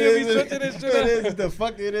 You see me switching this shit It up? is the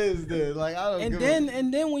fuck it is. Then like I don't. And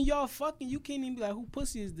give then when y'all fucking, you can't even be like, who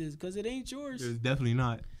pussy is this? Because it ain't yours. It's definitely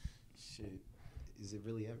not. shit. Is it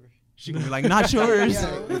really ever? She gonna be like, not yours.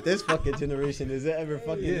 With this fucking generation, is it ever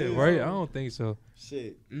fucking? Yeah, is? right. I don't think so.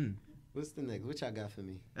 Shit. Mm, What's the next? What y'all got for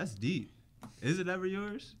me? that's deep. Is it ever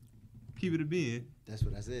yours? Keep it a being. That's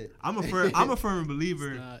what I said. I'm a firm It's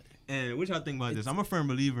believer. not. And what y'all think about this? I'm a firm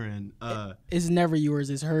believer in It's never yours.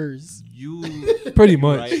 It's hers. you. Pretty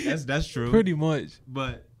much. Right? That's true. Pretty much.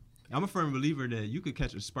 But I'm a firm believer that you could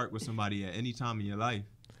catch a spark with somebody at any time in your life,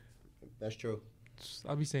 That's true.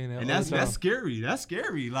 I'll be saying that. and all that's the time. scary. That's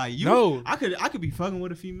scary. Like you, No. I could be fucking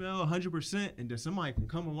with a female 100%, and then somebody can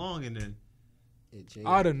come along and then It changed.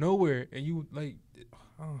 out of nowhere, and you like,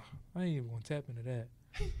 oh, I ain't even gonna tap into that.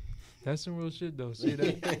 That's some real shit though. See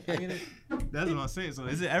that? Ain't it? that's what I'm saying. So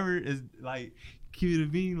is it ever like keep it a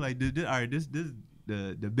being like all right? This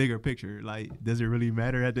the bigger picture. Like, does it really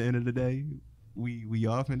matter at the end of the day? We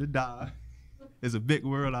all finna die. There's a big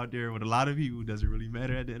world out there with a lot of people. Does it really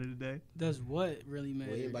matter at the end of the day? Does what really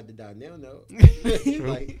matter? We ain't about to die now, no. True.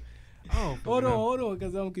 Like, Oh, Hold on,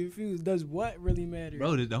 because I'm confused. Does what really matter?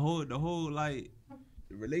 Bro, the whole like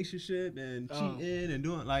relationship and cheating and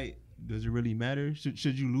doing like, does it really matter?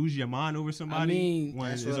 Should you lose your mind over somebody mean, when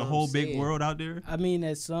that's there's what a I'm whole big saying. world out there? I mean,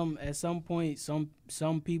 at some point,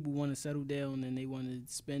 some people want to settle down and they want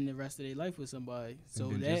to spend the rest of their life with somebody. So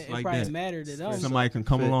then that just it like probably that. matter to them. Somebody can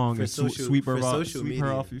come for- along for and social- sweep her for off, social sweep her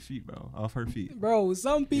media. off your feet, bro, off her feet. Bro,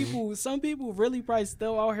 some people really probably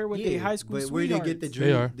still out here with their high school but where they sweethearts. get the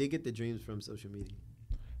They are. dreams? They get the dreams from social media.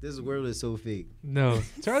 This world is so fake. No,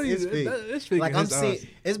 Charlie, It's fake. it's fake. Like in I'm his saying, eyes.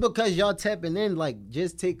 it's because y'all tapping in. Like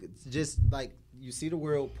just like you see the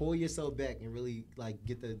world, pull yourself back and really like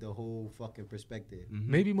get the whole fucking perspective.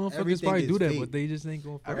 Maybe motherfuckers Everything probably is do that, fake. but they just ain't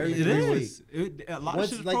gonna. fuck Everything with It it. is is. A lot of Once,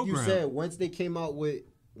 shit is like you programmed. said, once they came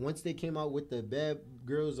out with the bad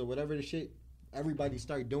girls or whatever the shit, everybody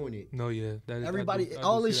start doing it. No, yeah, that, Everybody, I do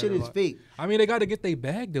all see this that shit a is lot. fake. I mean, they got to get their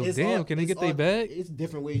bag though. It's Damn, all- can they it's get their all- bag? It's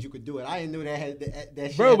different ways you could do it. I didn't know that had that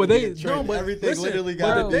shit. Bro, had but to be they a trend. no, but everything listen, literally but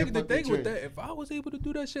got to the be a thing, the fucking thing with trend. that, if I was able to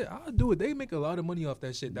do that shit, I'd do it. They make a lot of money off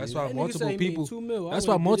that shit. That's why That nigga multiple say he made people. 2 mil. I That's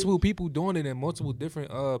why would've did multiple it. people doing it in multiple different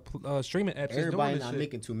streaming apps. is doing Everybody this not shit.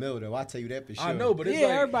 making $2 million though. I tell you that for sure. I know, but it's Yeah,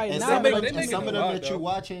 like everybody And not some of they them, making and some a of them lot, that you though.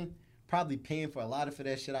 watching probably paying for a lot of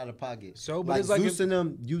that shit out of pocket. So, but like it's like Zeus and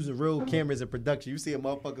them using real cameras in production. You see a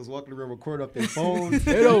motherfuckers walking around record off their phone. It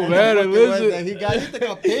don't And matter, the fucking ones listen. that he got. You think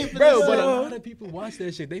I'm paying for Bro, this? but a shit? lot of people watch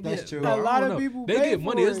that shit. They That's be, true. bro, A I lot don't of know. people They pay get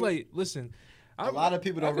money. for It's it. like, listen, A lot of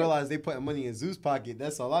people don't realize they putting money in Zeus' pocket.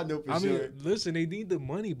 That's all I know for I sure. mean, listen, they need the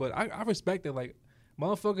money, but I respect it. Like,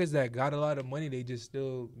 motherfuckers that got a lot of money, they just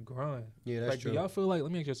still grind. Yeah, that's Like, true. y'all feel like,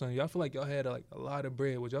 let me ask you something. Y'all feel like y'all had like a lot of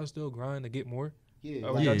bread. Would y'all still grind to get more? Yeah,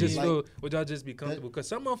 Or would like- y'all just like- feel? Would y'all just be comfortable? Because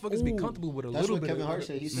some motherfuckers be Ooh, comfortable with a That's little what bit. Kevin of, Hart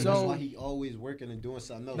said. He said So- that's why he always working and doing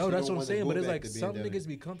something else. No, He that's don't what I'm wanna saying. go But it's back like to being some done. niggas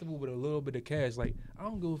be comfortable with a little bit of cash. Like, I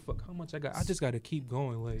don't give a fuck how much I got. I just got to keep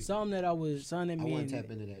going. Like, Something that I me wanna and tap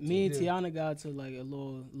into that, me and too. Tiana got to like a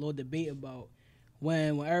little debate about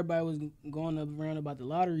when everybody was going up around about the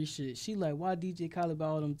lottery shit, she like, why DJ Khaled buy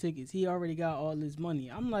all them tickets? He already got all this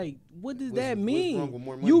money. I'm like, what does that mean? What's wrong with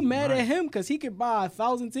more money? You mad at him because he could buy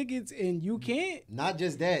 1,000 tickets and you can't? Not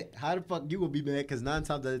just that. How the fuck you gonna be mad? Because 9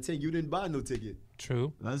 times out of 10, you didn't buy no ticket.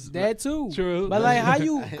 True. That too. True. But like,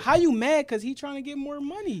 how you mad because he trying to get more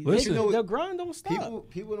money? Listen, the grind don't stop.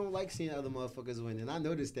 People don't like seeing other motherfuckers win, and I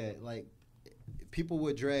noticed that. Like, people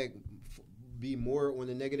would be more on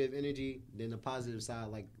the negative energy than the positive side.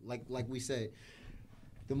 Like we said,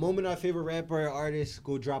 the moment our favorite rapper or artist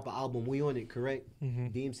go drop an album, we on it, correct? Mm-hmm.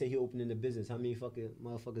 Deem say he opening the business. How many fucking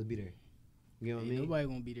motherfuckers be there? You know what I mean? Nobody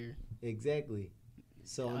gonna be there. Exactly.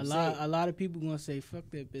 So a lot of people gonna say fuck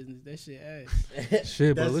that business. That shit ass.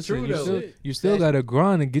 Shit, but That's listen, true, though. you still gotta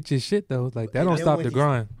grind and get your shit though. Like that don't then stop when the he-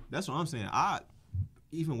 grind. That's what I'm saying. I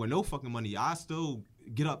even with no fucking money, I still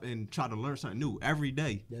get up and try to learn something new every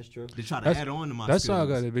day That's true. to try to That's- add on to my That's skills. how I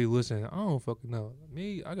gotta be. Listen, I don't fucking know.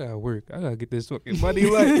 Me, I gotta work. I gotta get this fucking money.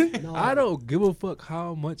 Like No. I don't give a fuck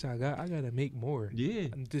how much I got. I gotta make more. Yeah.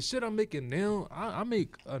 The shit I'm making now, I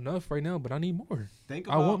make enough right now, but I need more. Think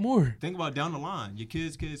I about want more. Think about down the line. Your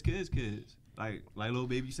kids. Like little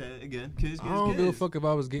baby said again, kids. I don't give a fuck if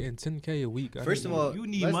I was getting 10K a week. I First need of more. all, You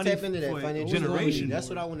need let's money tap into that for a financial generation. generation. That's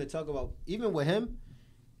what I want to talk about. Even with him,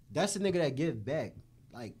 that's the nigga that give back.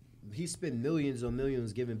 Like, he spent millions on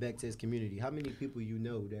millions giving back to his community. How many people you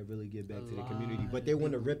know that really give back to the community? But they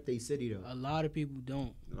want to rip their city though. A lot of people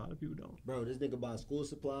don't. A lot of people don't. Bro, this nigga buy school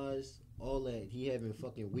supplies, all that. He having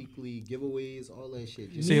fucking weekly giveaways, all that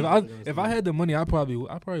shit. Just See, so if I had the money, I probably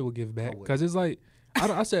would give back. would. Cause it's like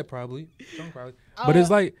I said probably, but it's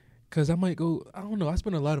like cause I might go. I don't know. I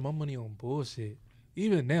spend a lot of my money on bullshit.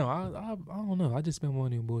 Even now, I don't know. I just spend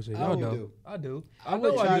money on bullshit. Y'all know. I do. I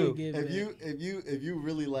would know try I to do. give If back. if you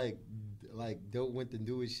really like don't want to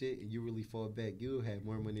do his shit and you really fall back, you'll have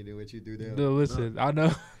more money than what you do now. No, listen, I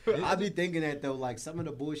know. I be thinking that though, like some of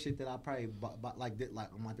the bullshit that I probably bought like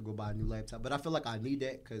I'm about to go buy a new laptop, but I feel like I need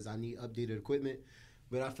that because I need updated equipment.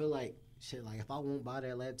 But I feel like shit, like if I won't buy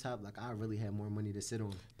that laptop, like I really have more money to sit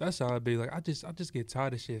on. That's how I be. Like I just get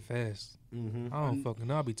tired of shit fast. Mm-hmm. I don't fucking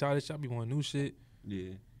know. I be tired of shit. I be wanting new shit.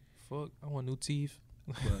 Yeah. Fuck, I want new teeth.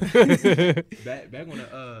 back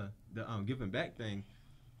on the giving back thing.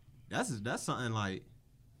 That's something like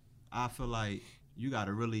I feel like you got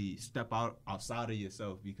to really step outside of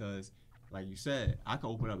yourself because, like you said, I can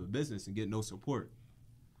open up a business and get no support,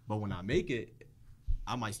 but when I make it,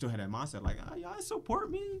 I might still have that mindset like, y'all support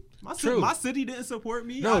me. My city didn't support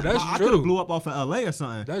me. No, that's I true. could have blew up off of LA or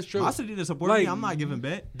something. That's true. My city didn't support Like, me. I'm not giving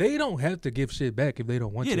back. They don't have to give shit back if they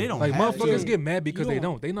don't want Yeah, to. they don't Like have motherfuckers to. get mad because You they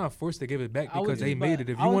don't- don't. They not forced to give it back I was because they just made about- it.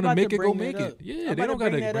 If I you was want to about to make it, go bring make that it. up. Yeah, I'm they about don't to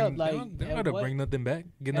gotta bring that up, bring. like, They don't at gotta what- bring nothing back.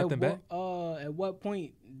 Get nothing back. At what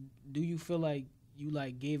point do you feel like you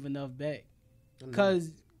like gave enough back?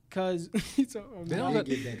 Cause They I don't got-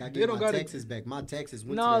 did get back. I they get don't my gotta- taxes back. My taxes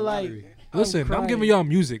went No, to the like lottery. Listen, I'm crying. giving y'all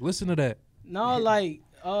music. Listen to that. No, like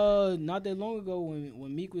not that long ago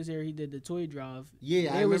when Meek was here, he did the toy drive.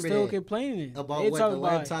 Yeah, I They were remember still that. complaining About They what, talking the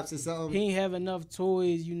about laptops or something? he ain't have enough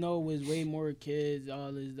toys. You know, was way more kids.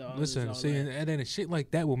 All this. Listen, all see, that. and then shit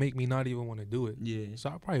like that will make me not even want to do it. Yeah. So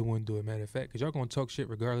I probably wouldn't do it. Matter of fact, because y'all gonna talk shit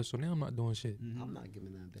regardless. So now I'm not doing shit. I'm not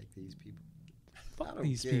giving that back to these people. I Fuck don't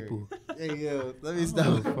these care. people. Hey yo, let me Oh,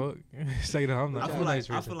 stop. fuck. Say no, I'm I not. feel I'm like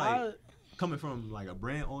nice person. coming from like a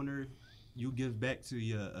brand owner, you give back to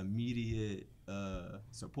your immediate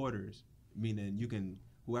supporters. Meaning you can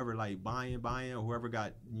whoever like buying or whoever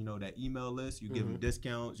got that email list, you give them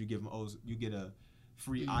discounts, you give them you get a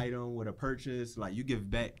free item with a purchase. Like you give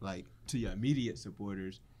back like to your immediate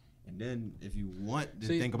supporters, and then if you want to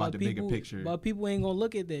think about the bigger picture, But people ain't gonna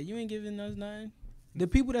look at that. You ain't giving us nothing. The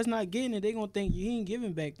people that's not getting it, they gonna think you ain't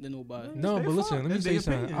giving back to nobody. No, their but listen, fault. let me That's say their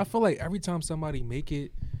something. opinion. I feel like every time somebody make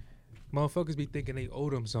it, motherfuckers be thinking they owe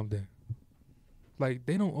them something. Like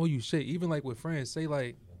they don't owe you shit. Even like with friends, say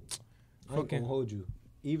like, I ain't fucking. gonna hold you.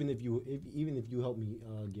 Even if you help me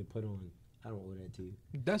get put on, I don't owe that to you.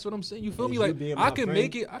 That's what I'm saying. You feel As me? you Like being I my can friend,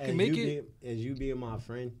 make it. I can make it. As you being my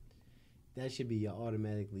friend, that should be your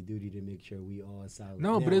automatically duty to make sure we all solid.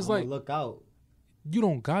 No, Now, but it's I'ma like- look out. You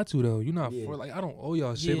don't got to though. You're not Yeah. for like I don't owe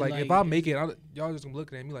y'all shit. Yeah, Like if like, I make it, y'all just gonna be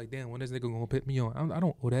looking at me like, damn, when this nigga gonna put me on? I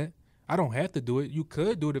don't owe that. I don't have to do it. You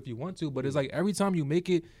could do it if you want to, but it's like every time you make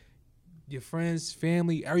it, your friends,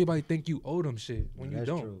 family, everybody think you owe them shit when you That's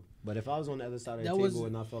don't. true. But if I was on the other side of the That table was-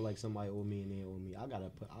 and I felt like somebody owed me and they owe me, I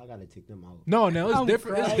gotta take them out. No, it's I'm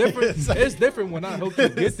different. crying. It's different. It's different when I help you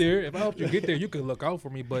get there. If I help you get there, you can look out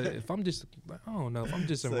for me. But if I'm just, I don't know, if I'm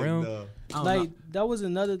just around, Like that was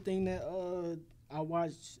another thing that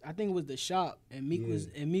watched. I think it was The Shop, and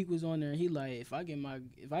Meek was on there. And he like, if I get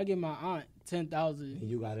my aunt 10,000,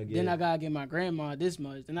 you gotta get. then I gotta get my grandma this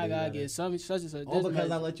much. Then I gotta get such and such. All this because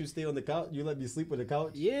much. I let you stay on the couch. You let me sleep on the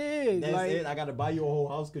couch. Yeah, That's like, it. I gotta buy you a whole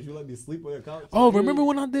house because you let me sleep on the couch. Oh, remember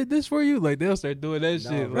when I did this for you? Like they'll start doing that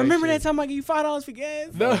shit. Like, remember that time I gave you $5 for gas?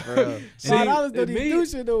 No, $5 don't even do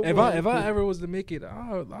shit though. If I ever was to make it,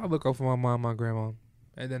 I'll look out for my mom, my grandma,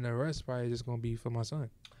 and then the rest probably just gonna be for my son.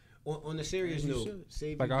 On the serious note,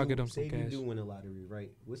 say Like, I'll get him some you cash. do win a lottery,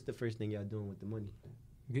 right? What's the first thing y'all doing with the money?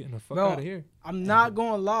 Getting the fuck Bro, out of here. I'm not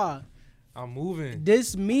gonna lie. I'm moving.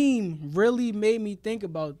 This meme really made me think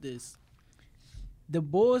about this. The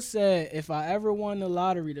boy said, if I ever won the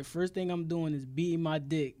lottery, the first thing I'm doing is beating my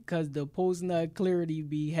dick because the post-nut clarity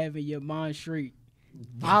be having your mind straight.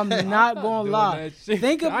 I'm not gonna lie.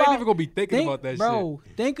 Think about. I ain't even gonna be thinking about that bro,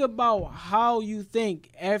 think about how you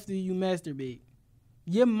think after you masturbate.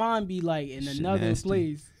 Your mind be like in another nasty.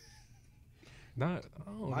 place. Not.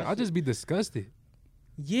 I'll just be disgusted.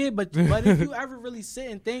 Yeah, but if you ever really sit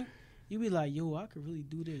and think, you be like, yo, I could really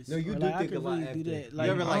do this. No, you Or do like, I think a could lot really after. do that. You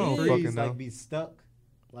ever I like don't freeze, fucking know. like be stuck?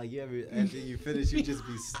 Like you ever after you finish, you just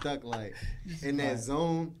be stuck like in that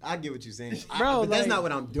zone. I get what you're saying, Bro, but that's like- not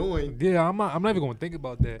what I'm doing. Yeah, I'm not even gonna think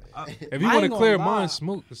about that. If you I want to ain't clear gonna lie. mind,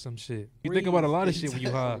 smoke or some shit. You think about a lot of shit when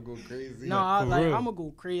you high. Go crazy. No, for real. I'm gonna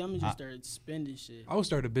go crazy. I'm gonna just start spending shit. I will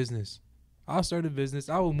start a business. I'll start a business.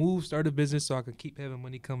 I will move, start a business so I can keep having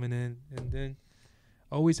money coming in, and then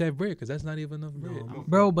always have bread because that's not even enough bread.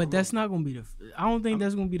 Bro, but that's not gonna be I don't think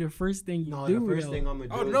that's gonna be the first thing you No, do. the first though. thing I'm gonna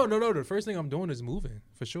do. Oh no! The first thing I'm doing is moving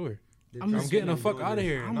for sure. I'm just getting the saying fuck doing out of this.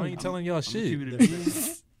 here. And I ain't telling y'all Keep shit. it a bean.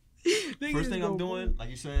 Niggas First thing I'm go doing, like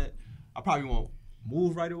you said, I probably won't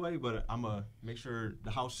move right away, but I'm gonna make sure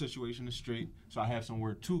the house situation is straight, so I have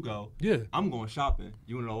somewhere to go. Yeah. I'm going shopping.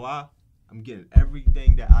 You wanna know why? I'm getting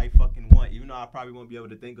everything that I fucking want, even though I probably won't be able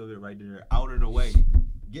to think of it right there, out of the way.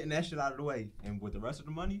 Getting that shit out of the way, and with the rest of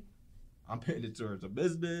the money, I'm putting it towards a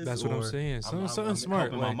business. That's what I'm or saying. Something smart.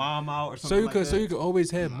 helping Like, my mom out or so something you like could that. so you could always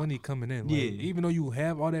have money coming in. Like, Yeah. Even though you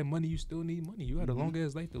have all that money, you still need money. You got a long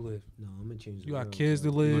ass life to live. No, I'm gonna change. The You got world, kids to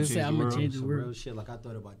bro. live. Say I'm gonna change the Some real world. shit. Like I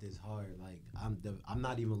thought about this hard. Like I'm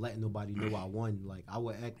not even letting nobody know I won. Like I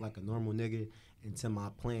would act like a normal nigga until my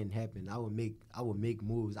plan happened. I would make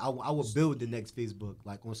moves. I would build the next Facebook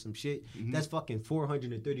like on some shit. That's fucking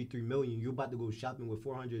 433 million. You about to go shopping with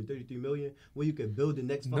 433 million? Well, you could build the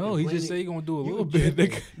next. Fucking No, he planet. just say he gonna do a You little bit.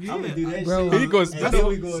 tripping. Nigga. I'm gonna do that Bro. shit. He goes- And that's then the-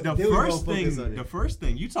 we go- The then we gonna first focus on thing, it. the first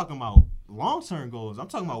thing you talking about long-term goals. I'm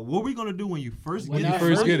talking about what we gonna do when you first When get you that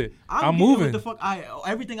first money. get it. getting I'm moving. What the fuck?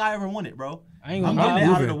 Everything I ever wanted, bro. I ain't I'm gonna getting lie. that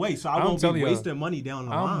out of the moving. way, so I I'm won't be telling y'all. wasting money down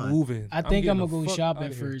the I'm line. moving. I think I'm getting gonna the go fuck shopping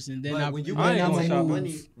outta here. first, and then But when you I got ain't that gonna type shop. of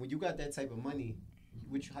money, when you got that type of money,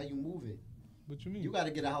 how you moving? What you mean? You got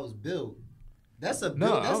to get a house built. That's a build.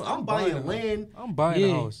 No, That's, I'm buying land. I'm buying a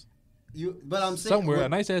Yeah. house But I'm saying somewhere, with- a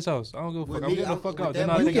nice ass house. I don't give a with fuck. I'm me, getting the fuck with out. that Then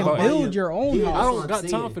I money, think You can about I'm it. build your own Yeah, house. I that's don't what got I'm time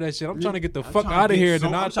saying. for that shit. I'm trying to get the I'm fuck trying to out of get here, and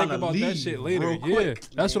some- then I'll I'm trying think to about that leave shit later. real Yeah, quick.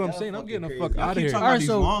 that's what I'm Yeah, saying. I'm fucking getting the crazy. fuck I out of keep here. talking Alright, about these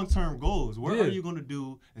so- long-term goals. What Yeah. are you gonna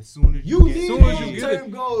do as soon as You get need soon as you get long-term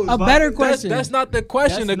it. goals. A but better that's- question. That's not the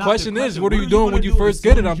question. That's The not question the is, question. what are What you are you doing when gonna you do first as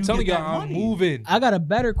get it? soon I'm as you telling get y'all, that I'm money? moving. I got a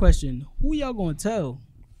better question. Who y'all gonna tell?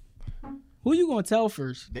 Who you gonna tell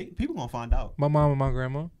first? People gonna find out. My mom and my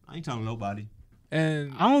grandma, I ain't telling nobody.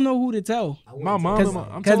 and I don't know who to tell. I wouldn't my tell mom.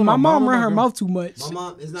 nobody. I'm Because telling my mom and run my her grandma. mouth too much. My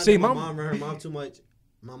mom. It's not See, that my mom- mom run her mouth too much.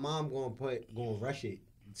 My mom gonna rush it.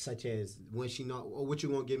 Such as when she not, oh, what you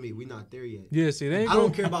gonna give me? We not there yet. Yeah, see, they ain't I don't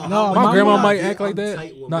gonna. care about No, how My my grandma mom- might act like I'm that,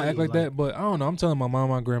 tight with not money, act like that, but I don't know. I'm telling my mom,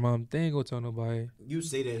 and my grandma, they ain't gonna tell nobody. You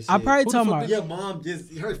say that shit. I probably Who the tell fuck my did- Your mom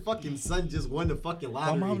just, her fucking son just won the fucking My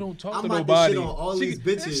lottery. mom don't talk I'm to about nobody. To shit on all these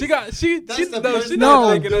bitches. She got That's the no, first she thing not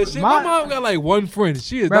I'm thinking that shit. doing. My mom got like one friend.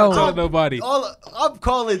 She is Bro. not telling nobody. I'm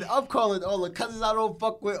calling all the cousins I don't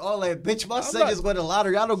fuck with, all that bitch. My son not- just won the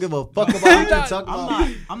lottery. I don't give a fuck about what you not- talking about.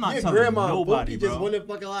 I'm not Your telling grandma, nobody, Bookie just bro. won the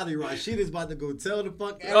fucking lottery. Right? She just about to go tell the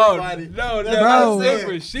fuck Oh everybody. no, That's that's what I'm saying.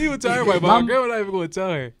 different. She would tell everybody, but My- my grandma not even gonna tell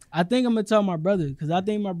her. I think I'm gonna tell my brother because I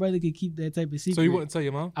think my brother could keep that type of secret. So you wouldn't tell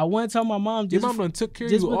your mom? I want to tell my mom. Your Just, mom done took care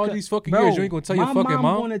of just you all because- these fucking Bro, years. You ain't gonna tell your my fucking mom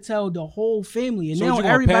mom? want to tell the whole family, and So now you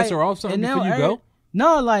gonna everybody pass her off something and now before you go?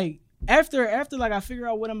 No, like after like I figure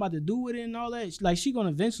out what I'm about to do with it and all that. Like she gonna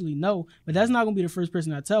eventually know, but that's not gonna be the first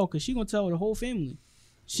person I tell because she gonna tell the whole family.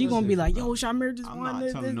 She gonna be like, "Yo, Shamir just I'm won not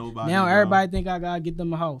this." telling nobody, Now bro. everybody think I gotta get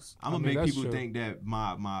them a house. I'm I gonna mean, make that's people true. think that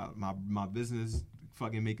my business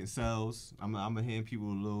fucking making sales. I'm gonna hand people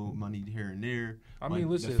a little money here and there. I But mean,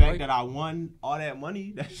 listen, the fact like- that I won all that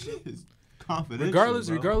money, that shit is.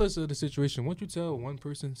 confidential. Regardless of the situation, once you tell one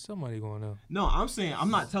person, somebody gonna know. No, I'm saying I'm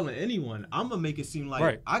not telling anyone. I'm gonna make it seem like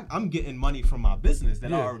Right. I'm getting money from my business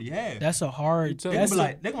that I Yeah. already have. That's a hard. tell- They That's gonna be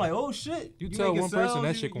a, like, they gonna be like, oh shit. You tell making one person, sales,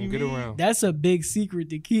 that shit gonna get mean- around. that's a big secret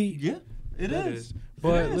to keep. Yeah, it That is.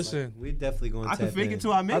 But is. listen, We definitely gonna I can tap fake in. it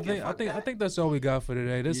till I make I it. think Fuck that. I think that's all we got for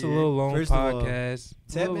today. This is a Yeah. little long First of all, podcast.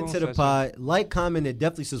 Tap Little into long the session. pod, like, comment, and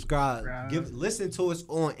definitely subscribe. Listen to us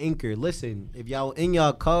on Anchor. Listen, if y'all in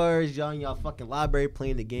y'all cars, y'all in y'all fucking library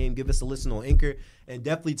playing the game, give us a listen on Anchor, and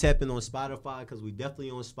definitely tap in on Spotify because we definitely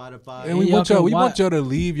on Spotify. And we y'all want y'all. can We want watch- y'all to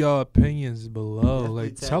leave y'all opinions below. Definitely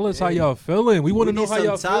Like, tap tell us how in. y'all feeling. We want to We know need how some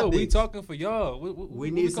y'all feel. We topics. talking for y'all. We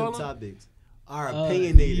What need call some them? topics. Our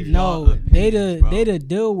opinionated. No, they bro. the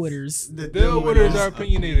deal witters. The Deal with us, our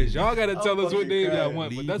opinionators. opinionators. Y'all gotta tell us what name y'all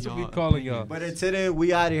want, but Leave that's what we y'all calling y'all. But until then,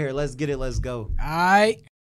 we out of here. Let's get it. Let's go. All right.